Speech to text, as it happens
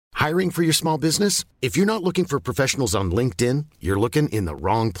Hiring for your small business? If you're not looking for professionals on LinkedIn, you're looking in the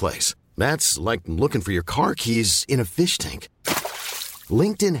wrong place. That's like looking for your car keys in a fish tank.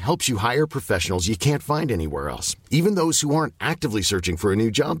 LinkedIn helps you hire professionals you can't find anywhere else, even those who aren't actively searching for a new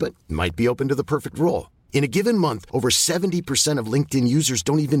job but might be open to the perfect role. In a given month, over 70% of LinkedIn users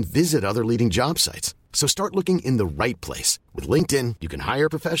don't even visit other leading job sites. So start looking in the right place. With LinkedIn, you can hire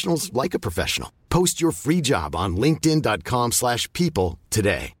professionals like a professional. Post your free job on linkedin.com/people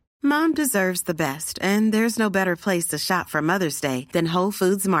today. Mom deserves the best, and there's no better place to shop for Mother's Day than Whole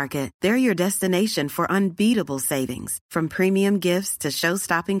Foods Market. They're your destination for unbeatable savings, from premium gifts to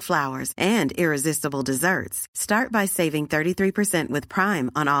show-stopping flowers and irresistible desserts. Start by saving 33% with Prime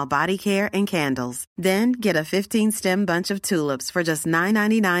on all body care and candles. Then get a 15-stem bunch of tulips for just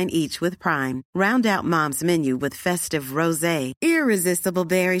 $9.99 each with Prime. Round out Mom's menu with festive rosé, irresistible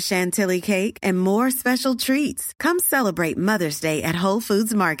berry chantilly cake, and more special treats. Come celebrate Mother's Day at Whole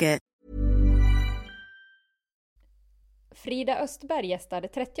Foods Market. Frida Östberg gästade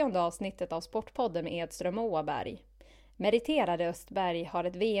 30:e avsnittet av Sportpodden med Edström och Åberg. Meriterade Östberg har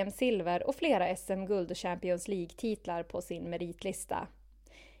ett VM-silver och flera SM-guld och Champions League-titlar på sin meritlista.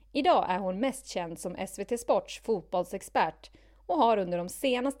 Idag är hon mest känd som SVT Sports fotbollsexpert och har under de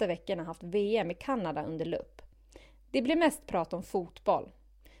senaste veckorna haft VM i Kanada under lupp. Det blir mest prat om fotboll,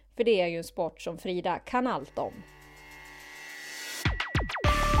 för det är ju en sport som Frida kan allt om.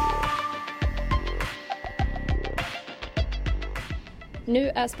 Nu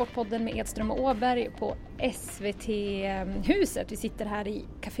är Sportpodden med Edström och Åberg på SVT-huset. Vi sitter här i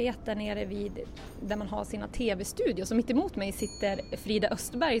kaféet där nere vid där man har sina tv-studios. Så mitt emot mig sitter Frida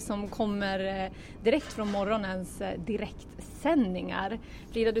Östberg som kommer direkt från morgonens direktsändningar.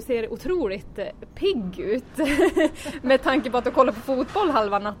 Frida, du ser otroligt pigg ut med tanke på att du kollar på fotboll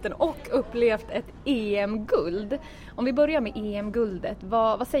halva natten och upplevt ett EM-guld. Om vi börjar med EM-guldet,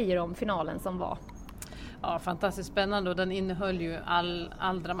 vad säger du om finalen som var? Ja, fantastiskt spännande, och den innehöll ju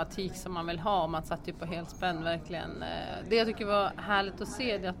all dramatik som man vill ha, och man satt ju på helspänn verkligen. Det jag tycker var härligt att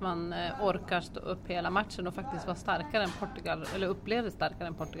se är att man orkar stå upp hela matchen och faktiskt var starkare än Portugal, eller upplevde starkare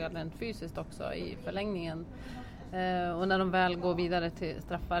än Portugal rent fysiskt också i förlängningen. Och när de väl går vidare till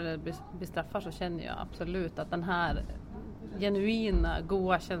straffar eller bestraffar, så känner jag absolut att den här genuina,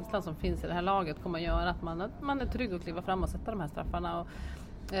 goda känslan som finns i det här laget kommer att göra att man är trygg att kliva fram och sätta de här straffarna, och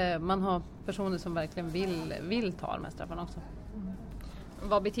man har personer som verkligen vill ta de här straffarna också.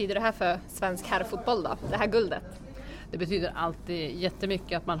 Vad betyder det här för svensk herrfotboll då, det här guldet? Det betyder alltid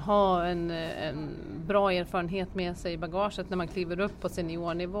jättemycket att man har en bra erfarenhet med sig i bagaget när man kliver upp på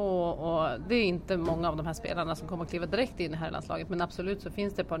seniornivå, och det är inte många av de här spelarna som kommer att kliva direkt in i herrlandslaget, men absolut så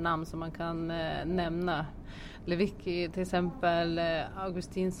finns det ett par namn som man kan nämna. Lewicki till exempel,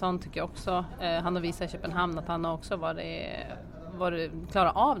 Augustinsson tycker jag också. Han har visat i Köpenhamn att han har också varit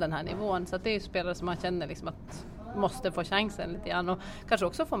klara av den här nivån, så att det är ju spelare som man känner liksom att måste få chansen lite grann, och kanske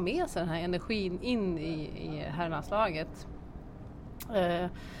också få med sig den här energin in i herrlandslaget.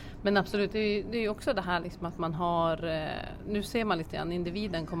 Men absolut, det är ju också det här liksom att man har, nu ser man lite grann,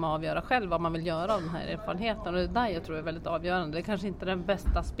 individen kommer att avgöra själv vad man vill göra av den här erfarenheten, och det där jag tror är väldigt avgörande. Det är kanske inte den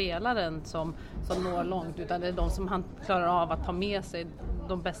bästa spelaren som når långt, utan det är de som han klarar av att ta med sig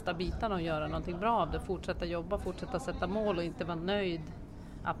de bästa bitarna och göra någonting bra av det, fortsätta jobba, fortsätta sätta mål och inte vara nöjd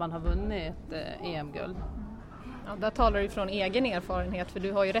att man har vunnit ett EM-guld. Ja, där talar du från egen erfarenhet, för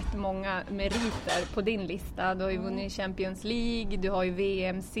du har ju rätt många meriter på din lista. Du har ju vunnit Champions League, du har ju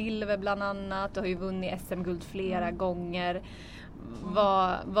VM-silver bland annat, du har ju vunnit SM-guld flera gånger.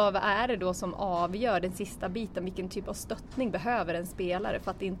 Vad är det då som avgör den sista biten? Vilken typ av stöttning behöver en spelare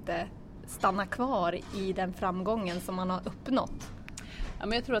för att inte stanna kvar i den framgången som man har uppnått? Ja,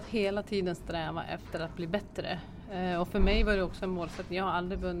 men jag tror att hela tiden sträva efter att bli bättre. Och för mig var det också en målsättning. Jag har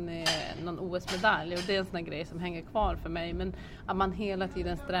aldrig vunnit någon OS-medalj, och det är en sån här grej som hänger kvar för mig. Men att man hela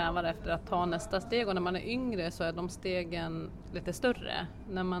tiden strävar efter att ta nästa steg, och när man är yngre så är de stegen lite större.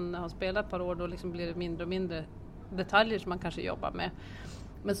 När man har spelat ett par år, då liksom blir det mindre och mindre detaljer som man kanske jobbar med.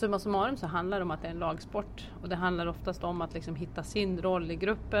 Men summa summarum så handlar det om att det är en lagsport, och det handlar oftast om att liksom hitta sin roll i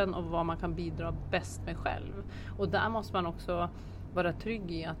gruppen och vad man kan bidra bäst med själv. Och där måste man också vara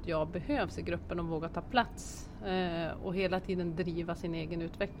trygg i att jag behövs i gruppen och våga ta plats, och hela tiden driva sin egen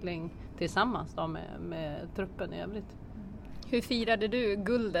utveckling tillsammans då med truppen i övrigt. Hur firade du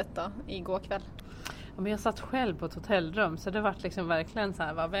guldet då igår kväll? Ja, men jag satt själv på ett hotellrum, så det var liksom verkligen så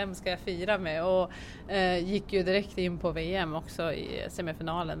här, vem ska jag fira med? Och gick ju direkt in på VM också i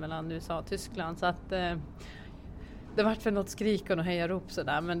semifinalen mellan USA och Tyskland, så att det var för något skrik och något hejarop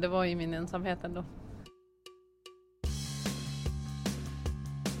sådär, men det var i min ensamhet ändå.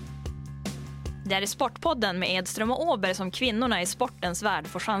 Det är i Sportpodden med Edström och Åberg som kvinnorna i sportens värld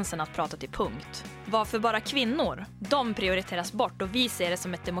får chansen att prata till punkt. Varför bara kvinnor? De prioriteras bort och vi ser det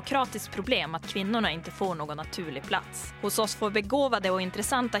som ett demokratiskt problem att kvinnorna inte får någon naturlig plats. Hos oss får begåvade och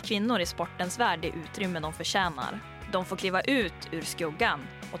intressanta kvinnor i sportens värld det utrymme de förtjänar. De får kliva ut ur skuggan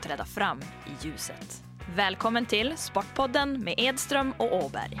och träda fram i ljuset. Välkommen till Sportpodden med Edström och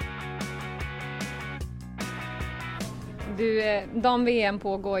Åberg. Du, dam-VM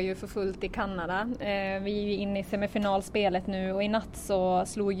pågår ju för fullt i Kanada. Vi är ju inne i semifinalspelet nu och i natt så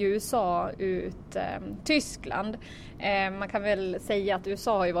slog ju USA ut Tyskland. Man kan väl säga att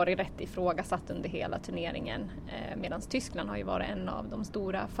USA har ju varit rätt ifrågasatt under hela turneringen medan Tyskland har ju varit en av de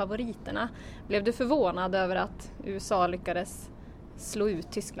stora favoriterna. Blev du förvånad över att USA lyckades slå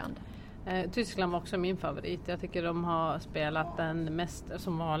ut Tyskland? Tyskland var också min favorit. Jag tycker de har spelat den mest,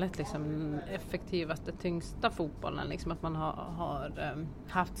 som vanligt, liksom, effektivaste, tyngsta fotbollen. Liksom, att man har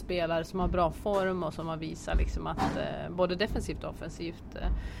haft spelare som har bra form och som har visat liksom, att både defensivt och offensivt.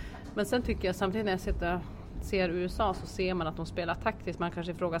 Men sen tycker jag samtidigt när jag ser USA så ser man att de spelar taktiskt. Man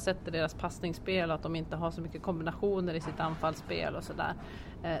kanske ifrågasätter deras passningsspel och att de inte har så mycket kombinationer i sitt anfallsspel och sådär.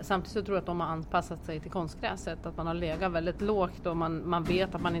 Samtidigt så tror jag att de har anpassat sig till konstgräset. Att man har legat väldigt lågt och man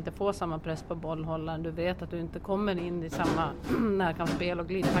vet att man inte får samma press på bollhållaren. Du vet att du inte kommer in i samma närkampsspel och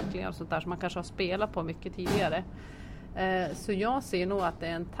glidtacklingar och sånt där som man kanske har spelat på mycket tidigare. Så jag ser nog att det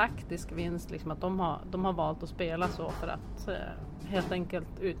är en taktisk vinst liksom, att de har valt att spela så för att helt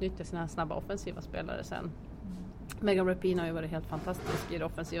enkelt utnyttja sina snabba offensiva spelare sen. Megan Rapinoe har ju varit helt fantastisk i det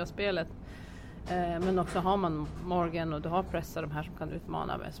offensiva spelet. Men också har man Morgan och du har pressar de här som kan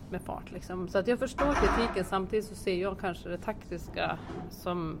utmana med fart. Liksom. Så att jag förstår kritiken, samtidigt så ser jag kanske det taktiska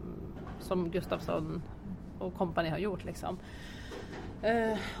som Gustafsson och kompani har gjort. Liksom.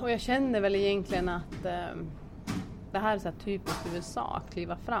 Och jag känner väl egentligen att det här är så här typiskt USA att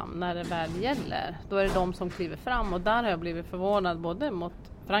kliva fram när det väl gäller. Då är det de som kliver fram och där har jag blivit förvånad både mot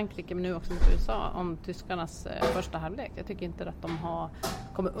Frankrike men nu också mot USA om tyskarnas första halvlek. Jag tycker inte att de har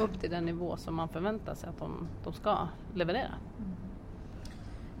kommit upp till den nivå som man förväntar sig att de ska leverera.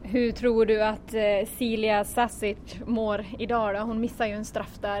 Hur tror du att Silja Sasic mår idag då? Hon missar ju en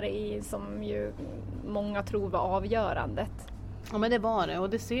straff där som ju många tror var avgörandet. Ja, men det var det och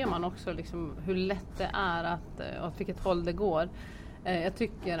det ser man också liksom, hur lätt det är att åt vilket håll det går. Jag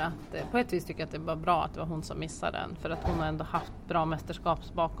tycker att på ett vis tycker jag att det var bra att det var hon som missade den för att hon har ändå haft bra mästerskap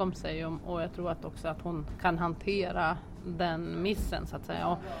bakom sig och jag tror att också att hon kan hantera den missen så att säga.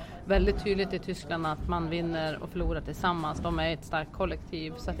 Och väldigt tydligt i Tyskland att man vinner och förlorar tillsammans. De är ett starkt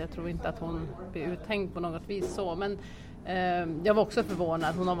kollektiv så att jag tror inte att hon blir uthängd på något vis så. Men jag var också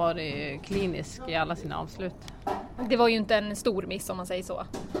förvånad. Hon har varit klinisk i alla sina avslut. Det var ju inte en stor miss om man säger så.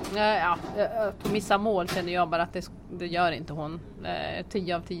 Ja, att missa mål känner jag bara att det gör inte hon.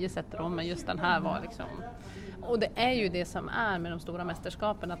 10 av 10 sätter hon, men just den här var liksom... Och det är ju det som är med de stora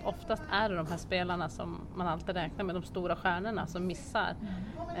mästerskapen, att oftast är det de här spelarna som man alltid räknar med, de stora stjärnorna som missar.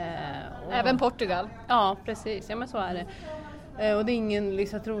 Även Portugal? Ja, precis. Ja, men så är det. Och det är ingen,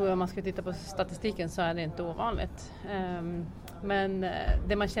 liksom, jag tror om man ska titta på statistiken så är det inte ovanligt. Men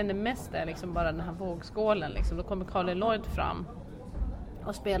det man känner mest är liksom bara den här vågskålen. Liksom. Då kommer Carly Lloyd fram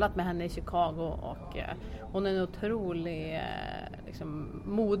och spelat med henne i Chicago och hon är en otrolig liksom,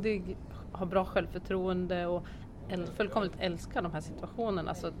 modig, har bra självförtroende och fullkomligt älskar de här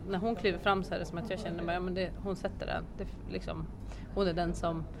situationerna. Så när hon kliver fram så är det som att jag känner att hon sätter den. Liksom, hon är den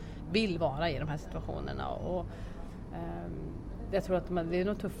som vill vara i de här situationerna och jag tror att det är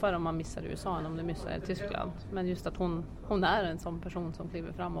nog tuffare om man missar USA än om det missar i Tyskland. Men just att hon är en sån person som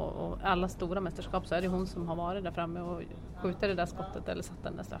kliver fram och alla stora mästerskap så är det hon som har varit där framme och skjutit det där skottet eller satt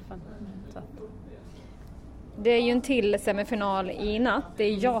den där straffen. Så att. Det är ju en till semifinal i natt. Det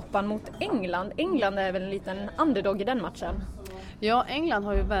är Japan mot England. England är väl en liten underdog i den matchen? Ja, England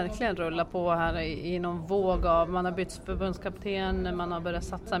har ju verkligen rullat på här i någon våg av, man har bytt förbundskapten, man har börjat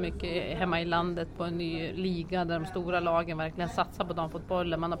satsa mycket hemma i landet på en ny liga där de stora lagen verkligen satsar på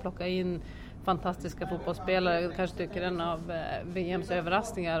damfotbollen. Man har plockat in fantastiska fotbollsspelare, jag kanske tycker en av VMs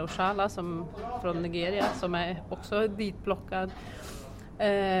överraskningar, Oshala från Nigeria som är också ditplockad.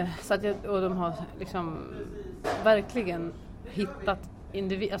 Så att och de har liksom verkligen hittat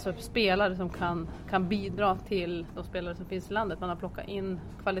alltså spelare som kan bidra till de spelare som finns i landet. Man har plockat in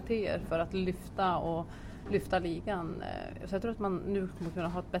kvaliteter för att lyfta ligan. Så jag tror att man nu kommer kunna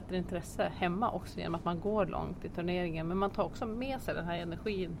ha ett bättre intresse hemma också genom att man går långt i turneringen. Men man tar också med sig den här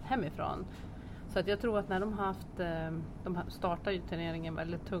energin hemifrån. Så att jag tror att när de startar ju turneringen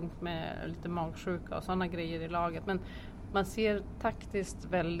väldigt tungt med lite magsjuka och sådana grejer i laget. Men Man ser taktiskt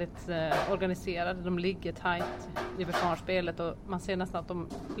väldigt organiserade. De ligger tajt i försvarsspelet och man ser nästan att de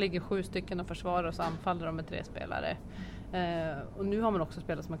ligger 7 stycken och försvarar och så anfaller de med 3 spelare. Och nu har man också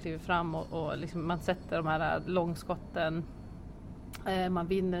spelare som har klivit fram och liksom man sätter de här långskotten. Man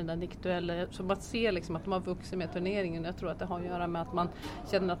vinner den där nickduellen. Så man ser liksom att de har vuxit med turneringen. Jag tror att det har att göra med att man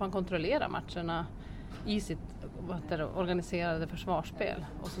känner att man kontrollerar matcherna i sitt organiserade försvarsspel.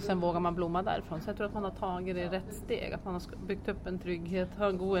 Och så sen vågar man blomma därifrån. Så jag tror att man har tagit det i rätt steg. Att man har byggt upp en trygghet, har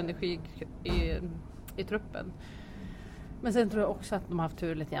en god energi i truppen. Men sen tror jag också att de har haft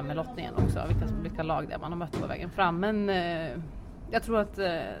tur lite grann med lottningen också. Vilka lag det är man har mött på vägen fram. Men jag tror att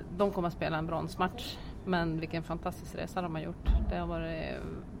de kommer att spela en bronsmatch. Men vilken fantastisk resa de har gjort. Det har varit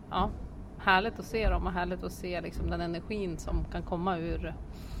härligt att se dem och härligt att se liksom den energin som kan komma ur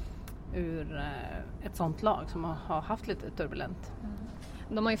ett sånt lag som har haft lite turbulent.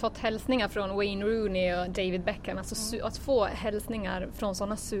 De har ju fått hälsningar från Wayne Rooney och David Beckham. Alltså att få hälsningar från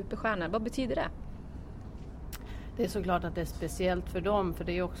sådana superstjärnor, vad betyder det? Det är såklart att det är speciellt för dem, för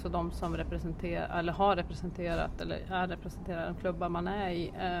det är också de som representerar eller har representerat eller är representerade de klubbar man är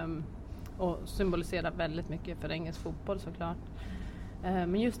i och symboliserar väldigt mycket för engelsk fotboll såklart.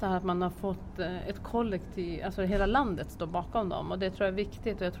 Men just det här att man har fått ett kollektiv, alltså hela landet står bakom dem och det tror jag är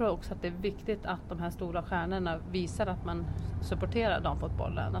viktigt och jag tror också att det är viktigt att de här stora stjärnorna visar att man supporterar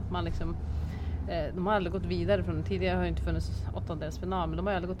damfotbollen, att man liksom de har aldrig gått vidare från tidigare, har ju inte funnits åttondelsfinal, men de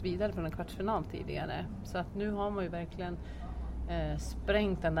har aldrig gått vidare från en kvartsfinal tidigare. Så att nu har man ju verkligen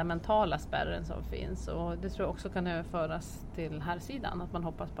sprängt den där mentala spärren som finns och det tror jag också kan överföras till här sidan, att man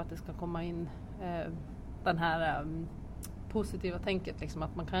hoppas på att det ska komma in den här positiva tänket, liksom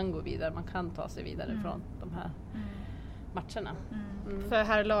att man kan gå vidare, man kan ta sig vidare från de här matcherna. För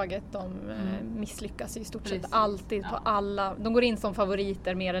här laget de misslyckas i stort sett alltid på alla. De går in som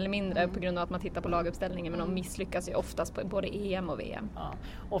favoriter mer eller mindre på grund av att man tittar på laguppställningen, men de misslyckas ju oftast på både EM och VM. Ja.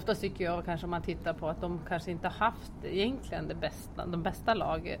 Oftast tycker jag kanske om man tittar på att de kanske inte haft egentligen de bästa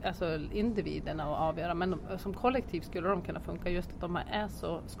lag, alltså individerna att avgöra, men som kollektiv skulle de kunna funka just att de är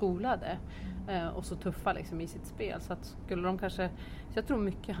så skolade och så tuffa liksom i sitt spel. Så att skulle de kanske, så jag tror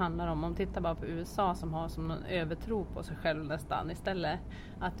mycket handlar om man tittar bara på USA som har som en övertro på sig själv nästan istället.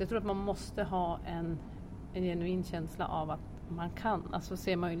 Att jag tror att man måste ha en genuin känsla av att man kan, alltså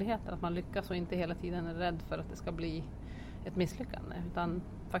se möjligheter, att man lyckas och inte hela tiden är rädd för att det ska bli ett misslyckande. Utan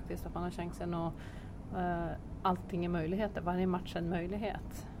faktiskt att man har chansen och allting är möjligheter, varje match är en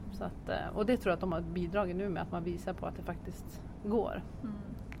möjlighet. Så att, och det tror jag att de har bidragit nu med att man visar på att det faktiskt går.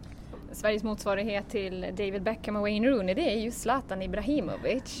 Sveriges motsvarighet till David Beckham och Wayne Rooney, det är ju Zlatan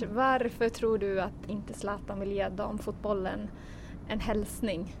Ibrahimovic. Varför tror du att inte Zlatan vill ge damfotbollen en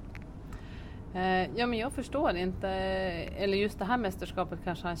hälsning? Ja, men jag förstår inte, eller just det här mästerskapet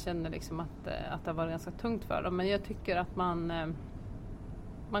kanske han känner liksom att det har varit ganska tungt för dem, men jag tycker att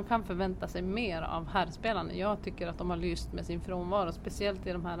man kan förvänta sig mer av herrspelarna. Jag tycker att de har lyst med sin frånvaro, speciellt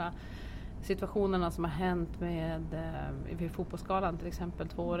i de här situationerna som har hänt med vid fotbollsskalan till exempel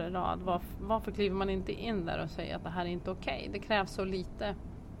 2 år i rad. Varför kliver man inte in där och säger att det här är inte okej? Det krävs så lite.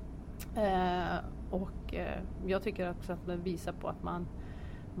 Och jag tycker också att det visar på att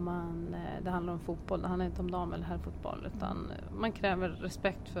det handlar om fotboll. Det handlar inte om dam- eller herrfotboll, utan man kräver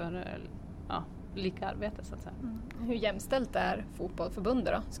respekt för lika arbete så att säga. Hur jämställt är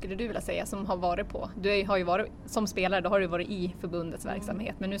fotbollförbundet då, skulle du vilja säga, som har varit på? Du har ju varit, som spelare, då har du varit i förbundets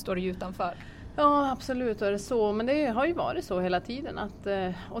verksamhet, men nu står du ju utanför. Ja, absolut är det så, men det har ju varit så hela tiden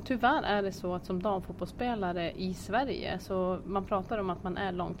och tyvärr är det så att som damfotbollsspelare i Sverige så man pratar om att man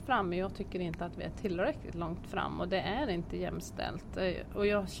är långt fram, men jag tycker inte att vi är tillräckligt långt fram och det är inte jämställt och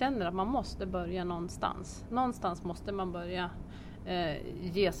jag känner att man måste börja någonstans. Någonstans måste man börja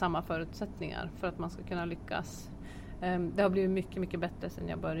ge samma förutsättningar för att man ska kunna lyckas. Det har blivit mycket, mycket bättre sedan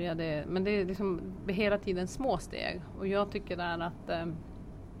jag började, men det är liksom hela tiden små steg och jag tycker där att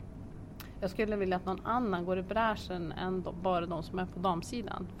jag skulle vilja att någon annan går i bräschen än bara de som är på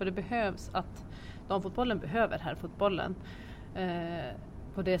damsidan, för det behövs att damfotbollen behöver herrfotbollen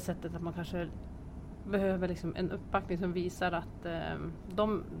på det sättet att man kanske behöver liksom en uppbackning som visar att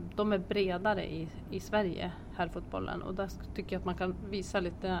de är bredare i Sverige, herrfotbollen, och där tycker jag att man kan visa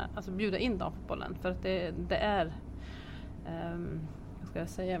lite, alltså bjuda in damfotbollen, för att det är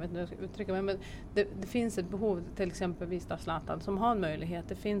jag vet inte hur jag ska uttrycka mig, men det finns ett behov, till exempel av Zlatan som har en möjlighet.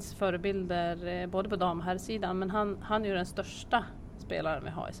 Det finns förebilder både på dam- och herrsidan, men han är ju den största spelaren vi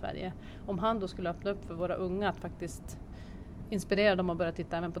har i Sverige. Om han då skulle öppna upp för våra unga att faktiskt inspirera dem att börja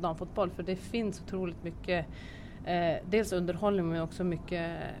titta även på damfotboll, för det finns otroligt mycket dels underhållning men också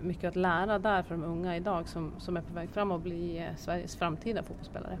mycket att lära där för de unga idag som är på väg fram att bli Sveriges framtida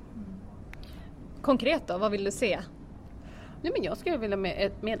fotbollsspelare. Konkret då, vad vill du se? Nej, men jag skulle vilja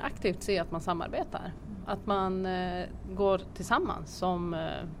mer aktivt se att man samarbetar. Att man går tillsammans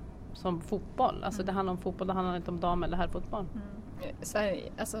som fotboll. Alltså det handlar om fotboll, det handlar inte om dam- eller herrfotboll.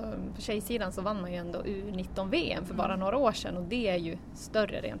 Sverige, alltså för tjejsidan så vann man ju ändå U19-VM för bara några år sedan och det är ju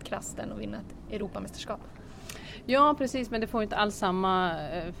större rent krasst än att vinna ett Europamästerskap. Ja, precis, men det får inte alls samma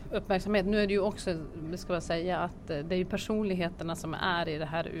uppmärksamhet. Nu är det ju också, ska jag säga, att det är ju personligheterna som är i det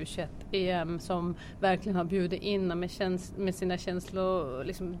här U21-EM som verkligen har bjudit in med sina känslor.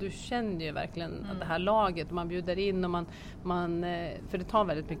 Liksom, du känner ju verkligen att det här laget, och man bjuder in och man, för det tar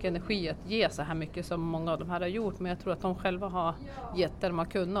väldigt mycket energi att ge så här mycket som många av de här har gjort. Men jag tror att de själva har gett det de har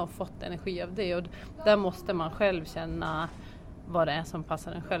kunnat och fått energi av det. Och där måste man själv känna vad det är som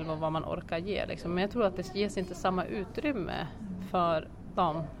passar en själv och vad man orkar ge. Liksom. Men jag tror att det ges inte samma utrymme för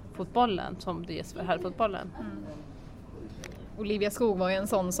damfotbollen som det ges för herrfotbollen. Olivia Skog var ju en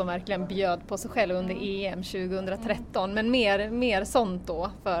sån som verkligen bjöd på sig själv under EM 2013. Men mer sånt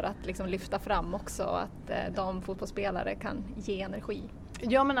då för att liksom lyfta fram också att damfotbollsspelare kan ge energi.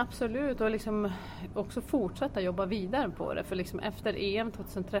 Ja, men absolut, och liksom också fortsätta jobba vidare på det. För liksom efter EM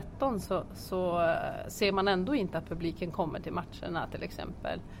 2013 så ser man ändå inte att publiken kommer till matcherna till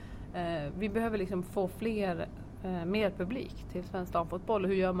exempel. Vi behöver liksom få mer publik till svensk damfotboll.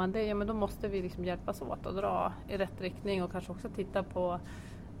 Hur gör man det? Ja, men då måste vi liksom hjälpas åt och dra i rätt riktning och kanske också titta på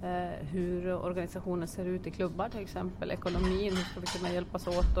hur organisationen ser ut i klubbar till exempel, ekonomin, hur ska vi kunna hjälpas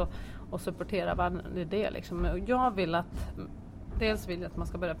åt och supportera varandra i det liksom. Jag vill att man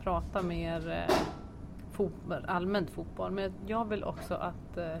ska börja prata mer allmänt fotboll, men jag vill också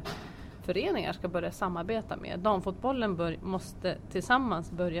att föreningar ska börja samarbeta mer. Damfotbollen måste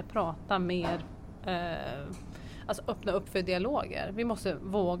tillsammans börja prata mer, alltså öppna upp för dialoger. Vi måste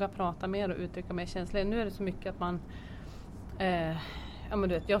våga prata mer och uttrycka mer känslor. Nu är det så mycket att man ja, men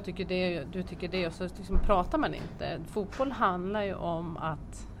du vet, jag tycker det, du tycker det, och så liksom pratar man inte. Fotboll handlar ju om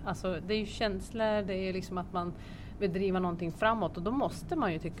att, alltså det är ju känslor, det är liksom att man vill driva någonting framåt, och då måste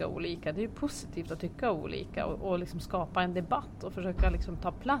man ju tycka olika. Det är ju positivt att tycka olika och liksom skapa en debatt och försöka liksom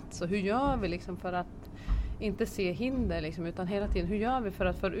ta plats. Och hur gör vi liksom för att inte se hinder liksom, utan hela tiden hur gör vi för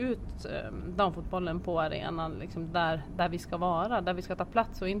att få ut damfotbollen på arenan liksom, där vi ska vara, där vi ska ta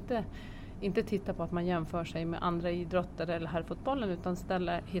plats, och inte titta på att man jämför sig med andra idrotter eller herrfotbollen, utan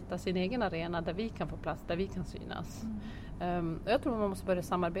istället hitta sin egen arena där vi kan få plats, där vi kan synas. Jag tror man måste börja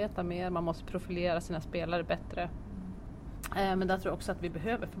samarbeta mer, man måste profilera sina spelare bättre. Men där tror jag också att vi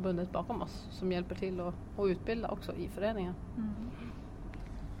behöver förbundet bakom oss som hjälper till att utbilda också i föreningen.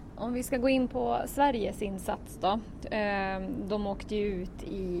 Om vi ska gå in på Sveriges insats då. De åkte ju ut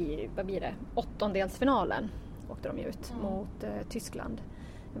i, vad blir det, 8-delsfinalen åkte de ut mot Tyskland.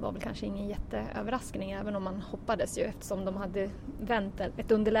 Det var väl kanske ingen jätteöverraskning, även om man hoppades ju, eftersom de hade vänt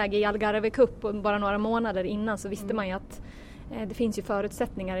ett underläge i Algarve Cup bara några månader innan, så visste man ju att det finns ju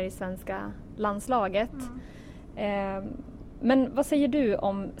förutsättningar i det svenska landslaget. Men vad säger du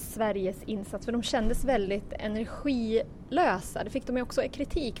om Sveriges insats? För de kändes väldigt energilösa. Det fick de ju också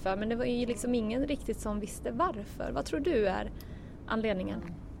kritik för, men det var ju liksom ingen riktigt som visste varför. Vad tror du är anledningen?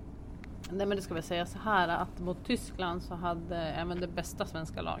 Nej, men det ska vi säga så här, att mot Tyskland så hade även det bästa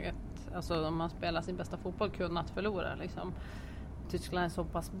svenska laget, alltså om man spelar sin bästa fotboll, kunnat förlora liksom. Tyskland är så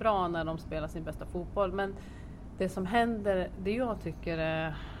pass bra när de spelar sin bästa fotboll, men det som händer, det jag tycker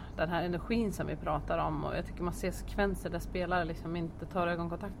är den här energin som vi pratar om, och jag tycker man ser sekvenser där spelare liksom inte tar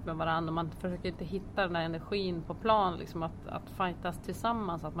ögonkontakt med varandra, och man försöker inte hitta den här energin på plan, liksom att fightas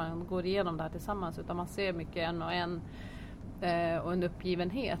tillsammans, att man går igenom det här tillsammans, utan man ser mycket en och en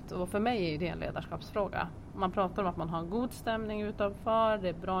uppgivenhet, och för mig är det en ledarskapsfråga. Man pratar om att man har en god stämning utanför, det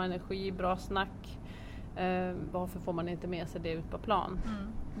är bra energi, bra snack. Varför får man inte med sig det ut på plan?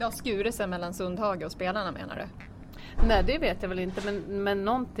 Det har skurit sig mellan Sundhage och spelarna, menar du? Nej, det vet jag väl inte, men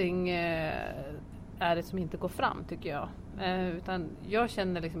någonting är det som inte går fram, tycker jag. Utan jag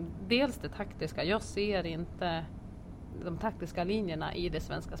känner liksom dels det taktiska, jag ser inte de taktiska linjerna i det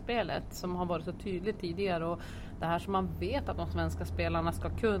svenska spelet som har varit så tydligt tidigare, och det här som man vet att de svenska spelarna ska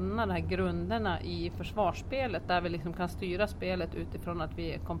kunna, de här grunderna i försvarsspelet, där vi liksom kan styra spelet utifrån att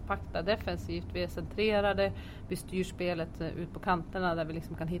vi är kompakta defensivt, vi är centrerade, vi styr spelet ut på kanterna där vi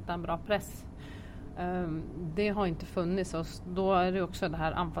liksom kan hitta en bra press. Det har inte funnits, och då är det också det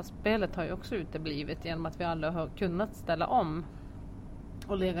här anfallsspelet har ju också uteblivit genom att vi aldrig har kunnat ställa om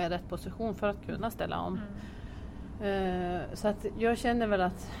och lägga i rätt position för att kunna ställa om. Så att jag känner väl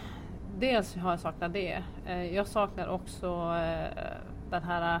att dels har jag saknat det. Jag saknar också den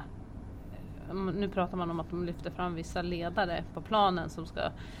här, nu pratar man om att de lyfter fram vissa ledare på planen som ska,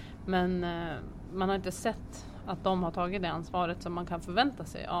 men man har inte sett att de har tagit det ansvaret som man kan förvänta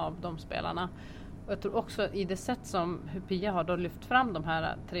sig av de spelarna. jag tror också i det sätt som hur Pia har då lyft fram de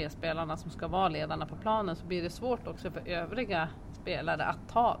här 3 spelarna som ska vara ledarna på planen, så blir det svårt också för övriga spelare att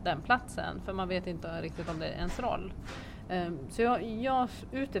ta den platsen. För man vet inte riktigt om det är ens roll. Så jag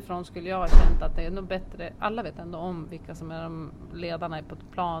utifrån skulle jag ha känt att det är nog bättre, alla vet ändå om vilka som är de ledarna på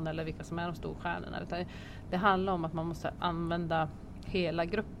plan eller vilka som är de storstjärnorna. Utan det handlar om att man måste använda hela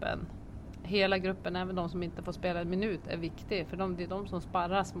gruppen. Hela gruppen, även de som inte får spela en minut, är viktig. För det är de som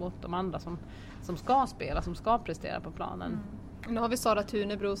sparras mot de andra som ska spela, som ska prestera på planen. Nu har vi Sara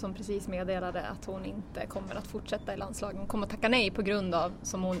Thunebro som precis meddelade att hon inte kommer att fortsätta i landslaget. Hon kommer att tacka nej på grund av,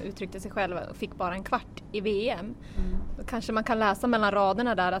 som hon uttryckte sig själv, fick bara en kvart i VM. Då kanske man kan läsa mellan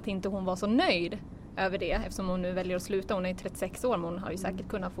raderna där att inte hon var så nöjd över det, eftersom hon nu väljer att sluta. Hon är 36 år, men hon har ju säkert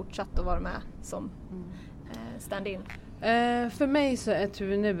kunnat fortsätta att vara med som stand-in. För mig så är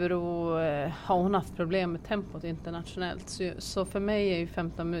Thunebro, har hon haft problem med tempot internationellt. Så för mig är ju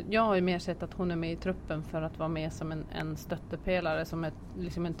 15 minuter, jag har ju mer sett att hon är med i truppen för att vara med som en stöttepelare, som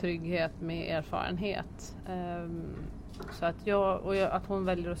liksom en trygghet med erfarenhet. Så att att hon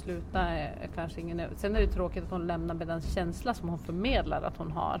väljer att sluta är kanske ingen. Sen är det tråkigt att hon lämnar med den känsla som hon förmedlar att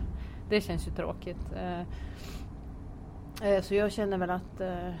hon har. Det känns ju tråkigt. Så jag känner väl att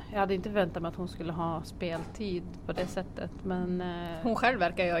jag hade inte väntat mig att hon skulle ha speltid på det sättet. Men, hon själv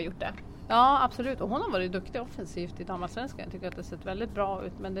verkar ju ha gjort det. Ja, absolut. Och hon har varit duktig offensivt i damallsvenskan. Jag tycker att det sett väldigt bra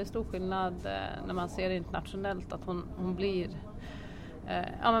ut. Men det är stor skillnad när man ser internationellt att hon blir...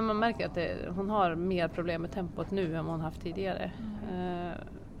 men man märker att hon har mer problem med tempot nu än hon haft tidigare.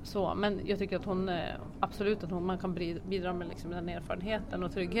 Men jag tycker att hon absolut att man kan bidra med liksom den erfarenheten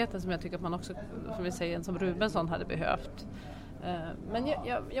och tryggheten som jag tycker att man också, som vi säger, som Rubensson hade behövt. Men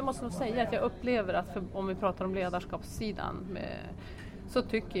jag måste nog säga att jag upplever att om vi pratar om ledarskapssidan så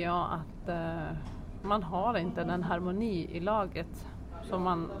tycker jag att man har inte den harmoni i laget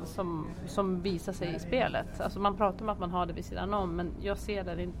som visar sig i spelet. Alltså man pratar om att man har det vid sidan om, men jag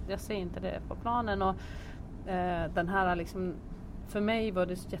ser inte det på planen. Och den här liksom, för mig var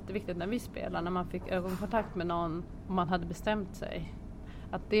det jätteviktigt när vi spelade, när man fick ögonkontakt med någon och man hade bestämt sig,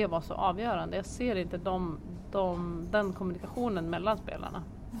 att det var så avgörande. Jag ser inte den kommunikationen mellan spelarna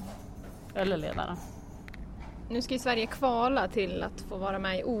eller ledarna. Nu ska ju Sverige kvala till att få vara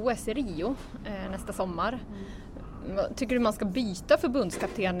med i OS i Rio nästa sommar. Tycker du man ska byta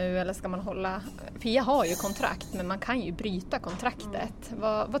förbundskapten nu, eller ska man hålla... Pia har ju kontrakt, men man kan ju bryta kontraktet.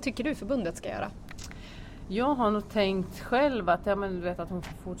 Vad tycker du förbundet ska göra? Jag har nog tänkt själv att att hon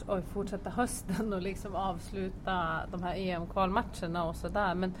får fortsätta hösten och liksom avsluta de här EM-kvalmatcherna och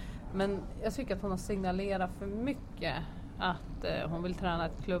sådär. Men jag tycker att hon har signalerat för mycket att hon vill träna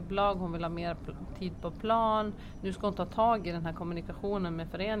ett klubblag, hon vill ha mer tid på plan. Nu ska hon ta tag i den här kommunikationen med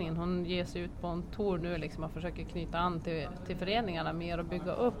föreningen. Hon ger sig ut på en tour nu liksom och försöker knyta an till föreningarna mer och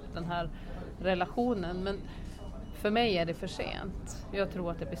bygga upp den här relationen. Men för mig är det för sent. Jag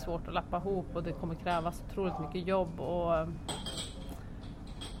tror att det blir svårt att lappa ihop och det kommer krävas otroligt mycket jobb. Och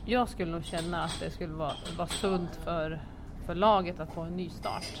jag skulle nog känna att det skulle vara sunt för laget att få en ny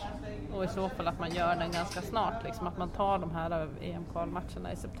start. Och i så fall att man gör den ganska snart. Liksom att man tar de här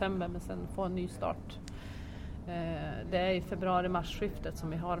EM-kvalmatcherna i september men sen får en ny start. Det är i februari-marsskiftet som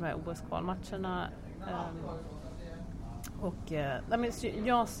vi har de här OS-kvalmatcherna.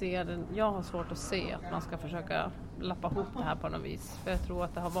 Jag har svårt att se att man ska försöka lappa ihop det här på något vis. För jag tror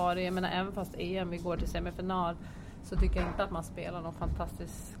att det har varit, även fast vi går till semifinal, så tycker jag inte att man spelar någon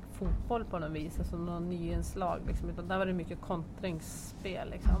fantastisk fotboll på något vis, alltså någon nyinslag liksom, utan där var det mycket kontringsspel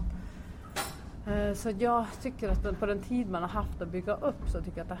liksom. Så jag tycker att på den tid man har haft att bygga upp så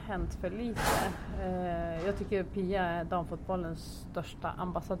tycker jag att det har hänt för lite. Jag tycker Pia är damfotbollens största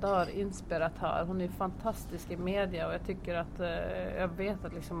ambassadör, inspiratör. Hon är fantastisk i media och jag tycker att jag vet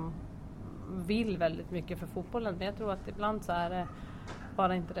att liksom vill väldigt mycket för fotbollen, men jag tror att ibland så är det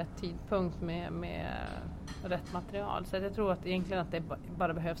bara inte rätt tidpunkt med rätt material. Så jag tror att egentligen att det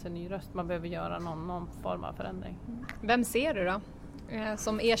bara behövs en ny röst. Man behöver göra någon form av förändring. Vem ser du då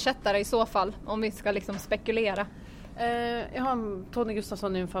som ersättare i så fall, om vi ska liksom spekulera? Jag har Tony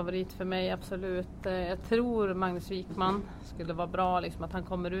Gustafsson är en favorit för mig, absolut. Jag tror Magnus Wikman skulle vara bra, liksom, att han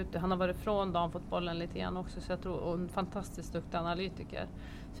kommer ut. Han har varit från damfotbollen lite grann också, så jag tror, och en fantastiskt duktig analytiker.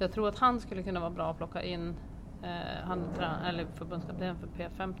 Så jag tror att han skulle kunna vara bra att plocka in. Han är förbundskapten för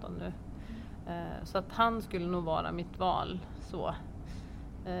P15 nu. Så att han skulle nog vara mitt val. Så.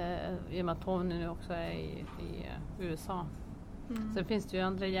 I och med att Tony nu också är i USA. Sen finns det ju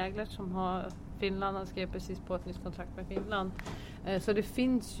andra jäglar som har Finland. Han skrev precis på ett nytt kontrakt med Finland. Så det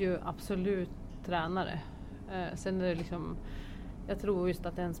finns ju absolut tränare. Sen är det liksom, jag tror just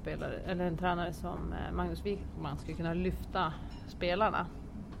att en spelare eller en tränare som Magnus Wikman skulle kunna lyfta spelarna.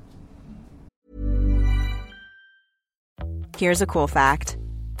 Here's a cool fact.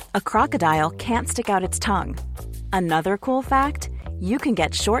 A crocodile can't stick out its tongue. Another cool fact, you can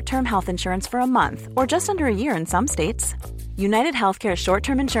get short-term health insurance for a month or just under a year in some states. United Healthcare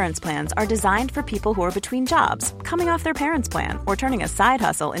short-term insurance plans are designed for people who are between jobs, coming off their parents' plan, or turning a side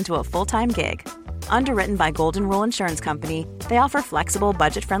hustle into a full-time gig. Underwritten by Golden Rule Insurance Company, they offer flexible,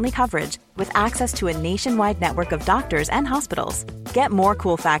 budget-friendly coverage with access to a nationwide network of doctors and hospitals. Get more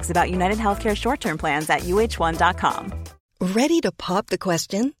cool facts about United Healthcare short-term plans at uh1.com. Ready to pop the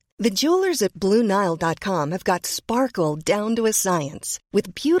question? The jewelers at BlueNile.com have got sparkle down to a science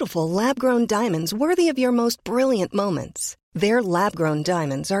with beautiful lab-grown diamonds worthy of your most brilliant moments. Their lab-grown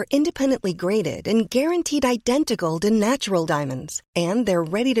diamonds are independently graded and guaranteed identical to natural diamonds, and they're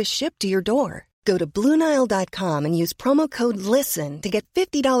ready to ship to your door. Go to BlueNile.com and use promo code LISTEN to get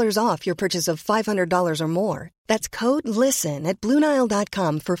 $50 off your purchase of $500 or more. That's code LISTEN at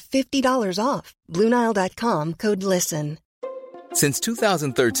BlueNile.com for $50 off. BlueNile.com, code LISTEN. Since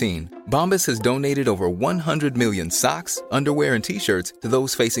 2013, Bombas has donated over 100 million socks, underwear, and T-shirts to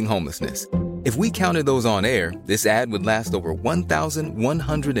those facing homelessness. If we counted those on air, this ad would last over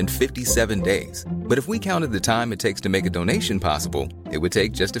 1,157 days. But if we counted the time it takes to make a donation possible, it would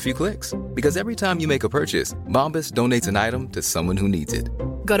take just a few clicks. Because every time you make a purchase, Bombas donates an item to someone who needs it.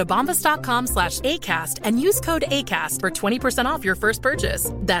 Go to bombas.com/ACAST and use code ACAST for 20% off your first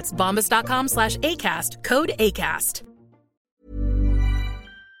purchase. That's bombas.com/ACAST, code ACAST.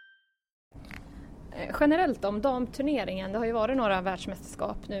 Generellt om damturneringen, det har ju varit några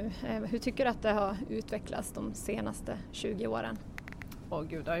världsmästerskap nu. Hur tycker du att det har utvecklats de senaste 20 åren?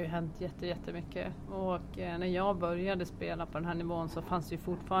 Gud, det har ju hänt jättemycket. Och när jag började spela på den här nivån så fanns det ju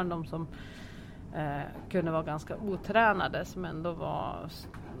fortfarande de som kunde vara ganska otränade som ändå var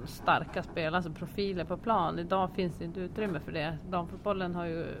starka spelare, alltså profiler på plan. Idag finns det inte utrymme för det. Damfotbollen har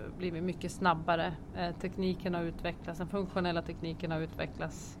ju blivit mycket snabbare. Tekniken har utvecklats, den funktionella tekniken har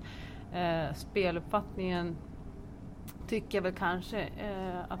utvecklats. Speluppfattningen tycker jag väl kanske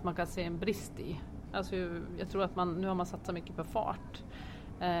att man kan se en brist i. Alltså, jag tror att nu har man satsat mycket på fart.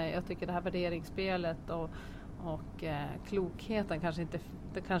 Jag tycker det här värderingsspelet och klokheten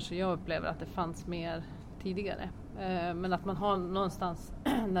kanske jag upplever att det fanns mer tidigare. Men att man har någonstans,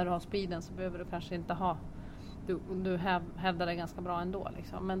 när du har speeden så behöver du kanske inte ha, du hävdar det ganska bra ändå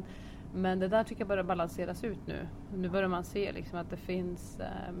liksom. Men det där tycker jag börjar balanseras ut nu. Nu börjar man se liksom att det finns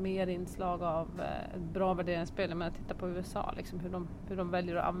mer inslag av bra värderingsspel. Men jag tittar på USA, liksom, hur de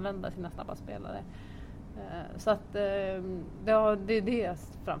väljer att använda sina snabba spelare. Så att det är det jag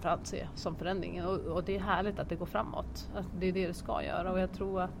framförallt ser som förändringen. Och det är härligt att det går framåt. Att det är det ska göra. Och jag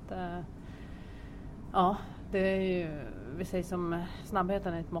tror att det är ju, vi säger som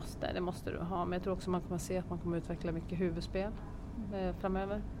snabbheten är ett måste. Det måste du ha. Men jag tror också man kommer se att man kommer utveckla mycket huvudspel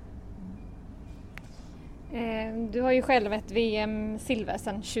framöver. Du har ju själv ett VM-silver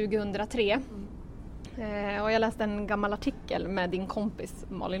sedan 2003 och jag läste en gammal artikel med din kompis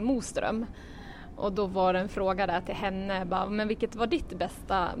Malin Moström och då var det en fråga där till henne, men vilket var ditt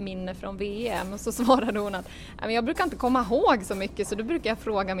bästa minne från VM? Och så svarade hon att jag brukar inte komma ihåg så mycket så då brukar jag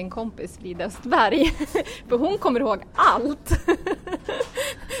fråga min kompis Frida Östberg för hon kommer ihåg allt.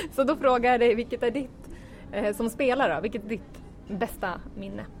 Så då frågar jag dig, vilket är ditt som spelare, vilket är ditt bästa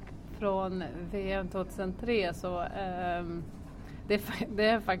minne? Från VM 2003 så det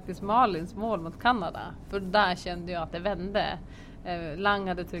är faktiskt Malins mål mot Kanada. För där kände jag att det vände. Lang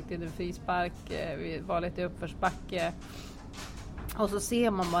hade tryckt in en frispark, vi var lite i uppförsbacke. Och så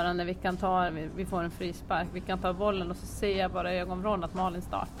ser man bara när vi får en frispark, vi kan ta bollen och så ser jag bara i ögonvrån att Malin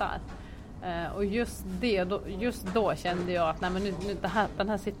startar. Och just då kände jag att nu den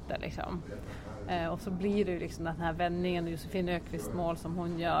här sitter liksom. Och så blir det ju liksom den här vändningen, Josefin Öqvist mål som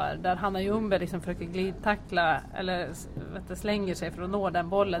hon gör, där Hanna Ljungberg liksom försöker glidtackla eller slänger sig för att nå den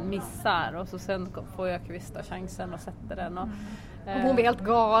bollen, missar och så sen får Öqvist chansen och sätter den och hon blir helt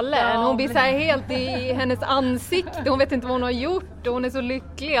galen, hon blir så här helt i hennes ansikte, hon vet inte vad hon har gjort och hon är så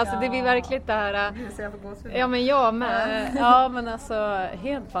lycklig, alltså det blir verkligen det här. Ja men jag med. Ja men alltså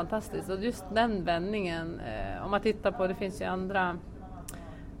helt fantastiskt och just den vändningen, om man tittar på, det finns ju andra.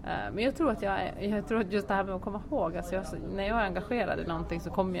 Men jag tror att just det här med att komma ihåg, alltså när jag är engagerad i någonting så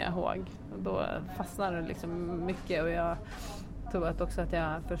kommer jag ihåg. Och då fastnar det liksom mycket och jag tror att också att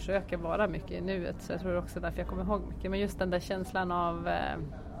jag försöker vara mycket i nuet. Så jag tror också därför jag kommer ihåg mycket. Men just den där känslan av,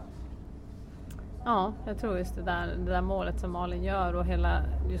 jag tror just det där målet som Malin gör och hela,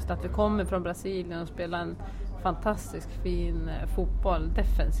 just att vi kommer från Brasilien och spelar en fantastisk fin fotboll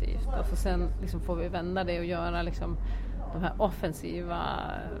defensivt. Och så sen liksom får vi vända det och göra liksom de här offensiva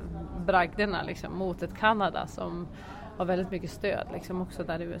bragderna liksom, mot ett Kanada som har väldigt mycket stöd liksom också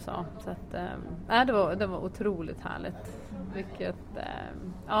där i USA. Så att, det var otroligt härligt. Vilket,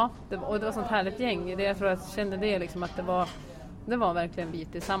 det var sånt härligt gäng. Jag tror att jag kände det liksom, att det var verkligen vi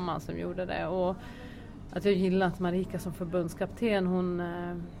tillsammans som gjorde det. Och att jag gillar att Marika som förbundskapten, hon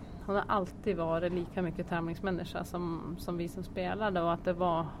har alltid varit lika mycket tävlingsmänniska som vi som spelade, och att det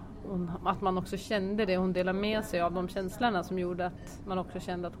var att man också kände det, hon delade med sig av de känslorna som gjorde att man också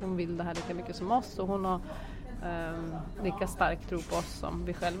kände att hon vill det här lika mycket som oss, och hon har lika stark tro på oss som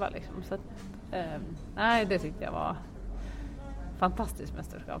vi själva liksom. Så att, det tyckte jag var fantastiskt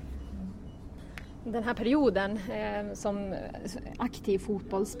mästerskap. Den här perioden som aktiv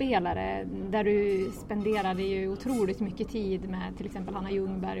fotbollsspelare, där du spenderade ju otroligt mycket tid med till exempel Hanna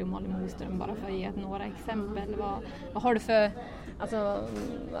Ljungberg och Malin Moström, bara för att ge några exempel. Vad har du för, alltså,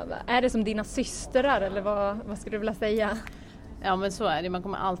 är det som dina systrar eller vad skulle du vilja säga? Ja, men så är det. Man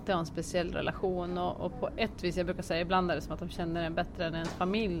kommer alltid ha en speciell relation, och på ett vis, jag brukar säga ibland är det som att de känner en bättre än ens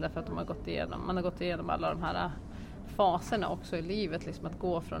familj, därför att man har gått igenom alla de här faserna också i livet, liksom att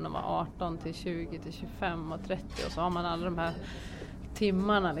gå från att vara 18 till 20 till 25 och 30, och så har man alla de här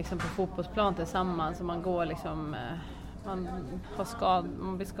timmarna liksom på fotbollsplan tillsammans, och man går liksom,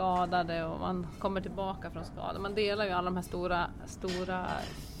 man blir skadade och man kommer tillbaka från skada. Man delar ju alla de här stora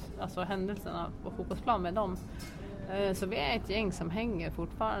alltså händelserna på fotbollsplan med dem. Så vi är ett gäng som hänger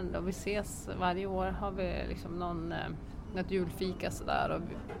fortfarande, och vi ses varje år, har vi liksom ett julfika sådär, och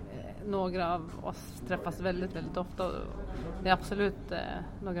några av oss träffas väldigt, väldigt ofta, och det är absolut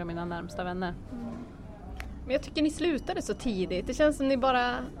några av mina närmsta vänner. Men jag tycker ni slutade så tidigt. Det känns som ni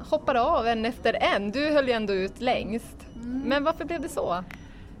bara hoppade av en efter en. Du höll ju ändå ut längst. Men varför blev det så?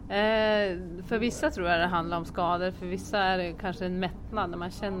 För vissa tror jag det handlar om skador. För vissa är det kanske en mättnad när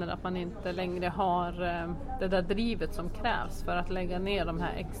man känner att man inte längre har det där drivet som krävs för att lägga ner de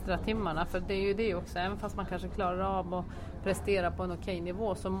här extra timmarna. För det är ju det också. Även fast man kanske klarar av att prestera på en okej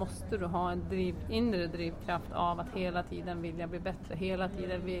nivå, så måste du ha en inre drivkraft av att hela tiden vilja bli bättre. Hela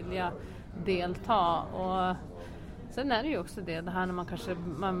tiden vilja delta. Och sen är det ju också det här när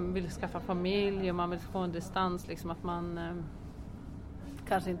man vill skaffa familj och man vill få en distans, liksom att man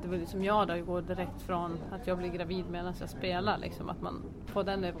kanske inte vill, som jag då, gå direkt från att jag blir gravid medan jag spelar, liksom, att man får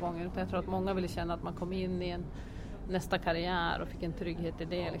den övergången. Utan jag tror att många vill känna att man kom in i nästa karriär och fick en trygghet i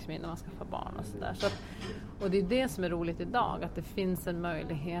det, liksom, innan man skaffar barn och sådär. Och det är det som är roligt idag, att det finns en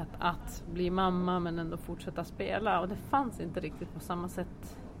möjlighet att bli mamma men ändå fortsätta spela, och det fanns inte riktigt på samma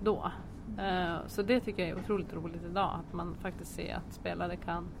sätt då. Så det tycker jag är otroligt roligt idag, att man faktiskt ser att spelare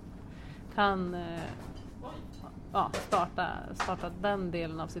kan starta den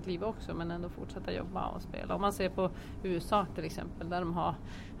delen av sitt liv också, men ändå fortsätta jobba och spela. Om man ser på USA till exempel, där de har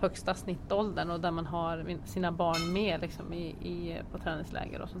högsta snittåldern och där man har sina barn med liksom på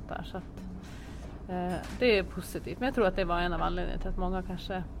träningsläger och sånt där. Så att, det är positivt. Men jag tror att det var en av anledningarna till att många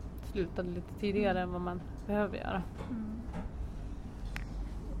kanske slutade lite tidigare än vad man behöver göra.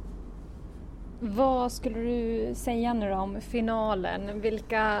 Vad skulle du säga nu då om finalen?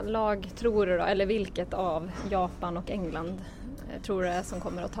 Vilka lag tror du då, eller vilket av Japan och England tror du är som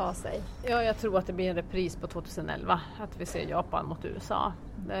kommer att ta sig? Ja, jag tror att det blir en repris på 2011, att vi ser Japan mot USA.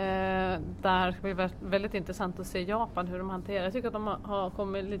 Där blir det väldigt intressant att se Japan, hur de hanterar. Jag tycker att de har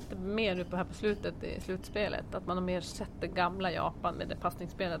kommit lite mer upp här på slutet i slutspelet. Att man har mer sett det gamla Japan med det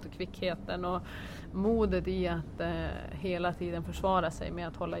passningsspelet och kvickheten och modet i att hela tiden försvara sig med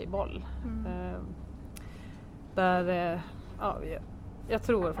att hålla i boll. Jag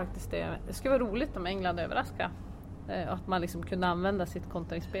tror faktiskt det skulle vara roligt om England överraskar. Att man liksom kunde använda sitt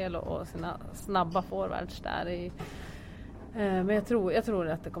kontringsspel och sina snabba forwards där. Men jag tror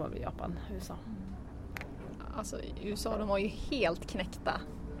att det kommer att bli Japan, USA. Alltså USA, de var ju helt knäckta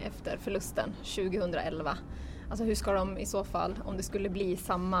efter förlusten 2011. Alltså hur ska de i så fall, om det skulle bli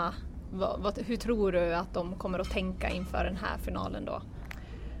samma, hur tror du att de kommer att tänka inför den här finalen då?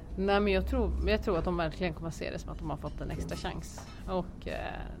 Nej, men jag tror att de verkligen kommer att se det som att de har fått en extra chans. Och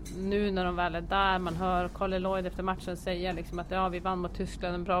nu när de väl är där, man hör Carly Lloyd efter matchen säga liksom att vi vann mot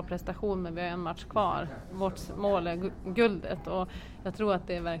Tyskland, en bra prestation, men vi har en match kvar. Vårt mål är guldet, och jag tror att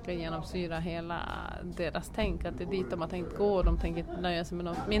det verkligen genomsyrar hela deras tänk, att det är dit de har tänkt gå, och de tänker nöja sig med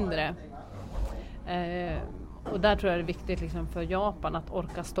något mindre. Och där tror jag det är viktigt liksom för Japan att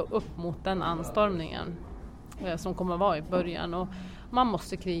orka stå upp mot den anstormningen som kommer att vara i början, och man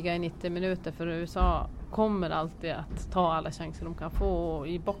måste kriga i 90 minuter, för USA kommer alltid att ta alla chanser de kan få, och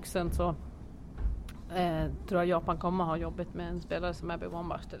i boxen så tror jag Japan kommer ha jobbigt med en spelare som Abby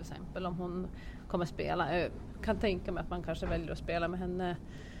Wambach till exempel, om hon kommer spela. Jag kan tänka mig att man kanske väljer att spela med henne,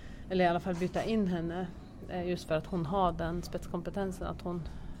 eller i alla fall byta in henne, just för att hon har den spetskompetensen att hon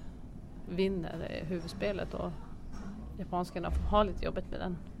vinner huvudspelet och japanskarna har lite jobbigt med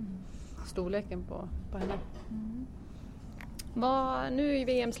den storleken på henne. Nu i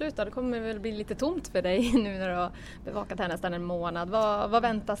VM-slutet, det kommer väl bli lite tomt för dig nu när du har bevakat här nästan en månad. Vad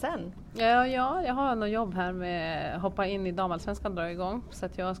väntar sen? Ja, jag har något jobb här med att hoppa in i damallsvenskan drar igång. Så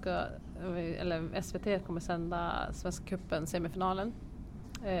att SVT kommer sända Svenska cupen semifinalen.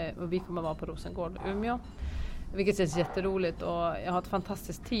 Och vi kommer vara på Rosengård, Umeå. Vilket känns jätteroligt, och jag har ett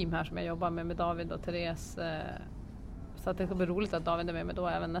fantastiskt team här som jag jobbar med David och Therese. Så att det kommer bli roligt att David är med mig då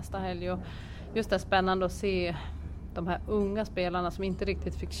även nästa helg. Och just det är spännande att se de här unga spelarna som inte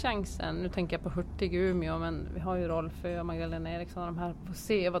riktigt fick chansen. Nu tänker jag på Hurtig i Umeå, men vi har ju Rolf och Magdalena Eriksson och de här. Får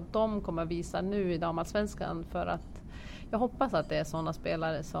se vad de kommer visa nu i damallsvenskan, för att jag hoppas att det är sådana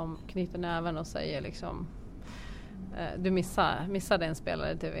spelare som knyter näven och säger liksom du missade en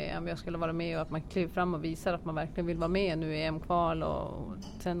spelare till VM. Jag skulle vara med, och att man kliver fram och visar att man verkligen vill vara med nu i EM-kval och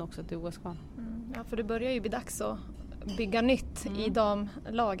sen också till OS-kval. Ja, för det börjar ju bli dags att bygga nytt i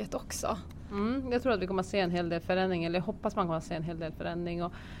damlaget också. Jag tror att vi kommer att se en hel del förändring, eller jag hoppas man kommer att se en hel del förändring.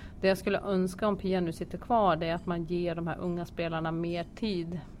 Och det jag skulle önska om Pia nu sitter kvar, det är att man ger de här unga spelarna mer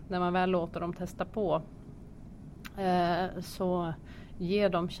tid. När man väl låter dem testa på så ger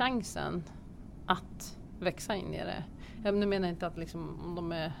dem chansen att växa in i det. Jag menar inte att liksom, om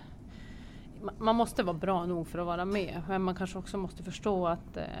de är... Man måste vara bra nog för att vara med. Men man kanske också måste förstå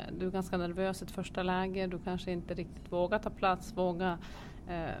att du är ganska nervös i ett första läge. Du kanske inte riktigt vågar ta plats, våga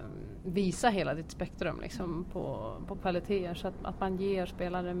visa hela ditt spektrum liksom, på kvaliteter. Så att man ger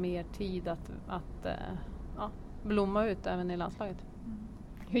spelare mer tid att blomma ut även i landslaget.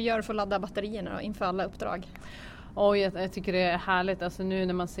 Hur gör du för att ladda batterierna då, inför alla uppdrag? Och jag tycker det är härligt, alltså nu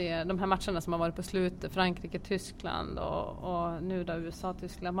när man ser de här matcherna som har varit på slutet, Frankrike, Tyskland och nu då USA,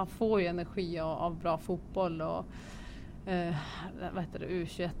 Tyskland, man får ju energi av bra fotboll, och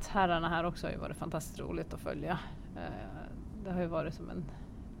U21-herrarna här också har ju varit fantastiskt roligt att följa. Det har ju varit som en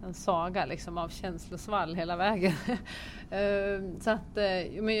saga liksom av känslosvall hela vägen. Så att,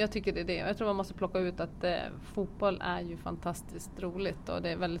 men jag tycker det är det. Jag tror man måste plocka ut att fotboll är ju fantastiskt roligt, och det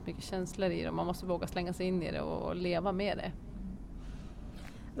är väldigt mycket känslor i det, och man måste våga slänga sig in i det och leva med det.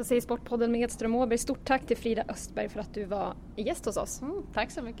 Då säger Sportpodden med Edström Åberg stort tack till Frida Östberg för att du var gäst hos oss.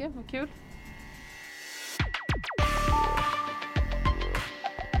 Tack så mycket, vad kul.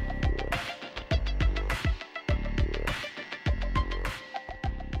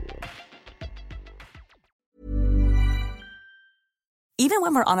 Even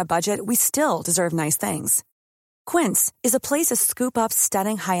when we're on a budget, we still deserve nice things. Quince is a place to scoop up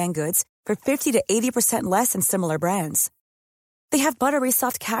stunning high-end goods for 50 to 80% less than similar brands. They have buttery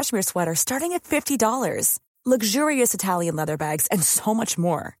soft cashmere sweaters starting at $50, luxurious Italian leather bags, and so much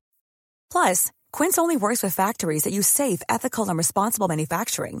more. Plus, Quince only works with factories that use safe, ethical, and responsible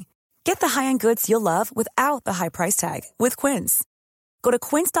manufacturing. Get the high-end goods you'll love without the high price tag with Quince. Go to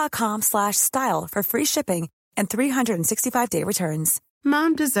quince.com/style for free shipping and 365-day returns.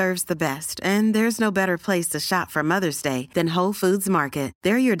 Mom deserves the best, and there's no better place to shop for Mother's Day than Whole Foods Market.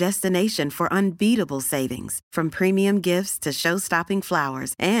 They're your destination for unbeatable savings, from premium gifts to show-stopping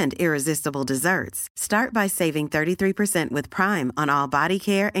flowers and irresistible desserts. Start by saving 33% with Prime on all body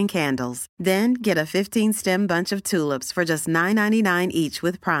care and candles. Then get a 15-stem bunch of tulips for just $9.99 each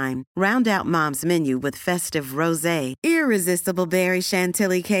with Prime. Round out Mom's menu with festive rosé, irresistible berry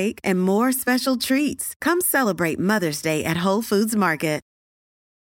chantilly cake, and more special treats. Come celebrate Mother's Day at Whole Foods Market.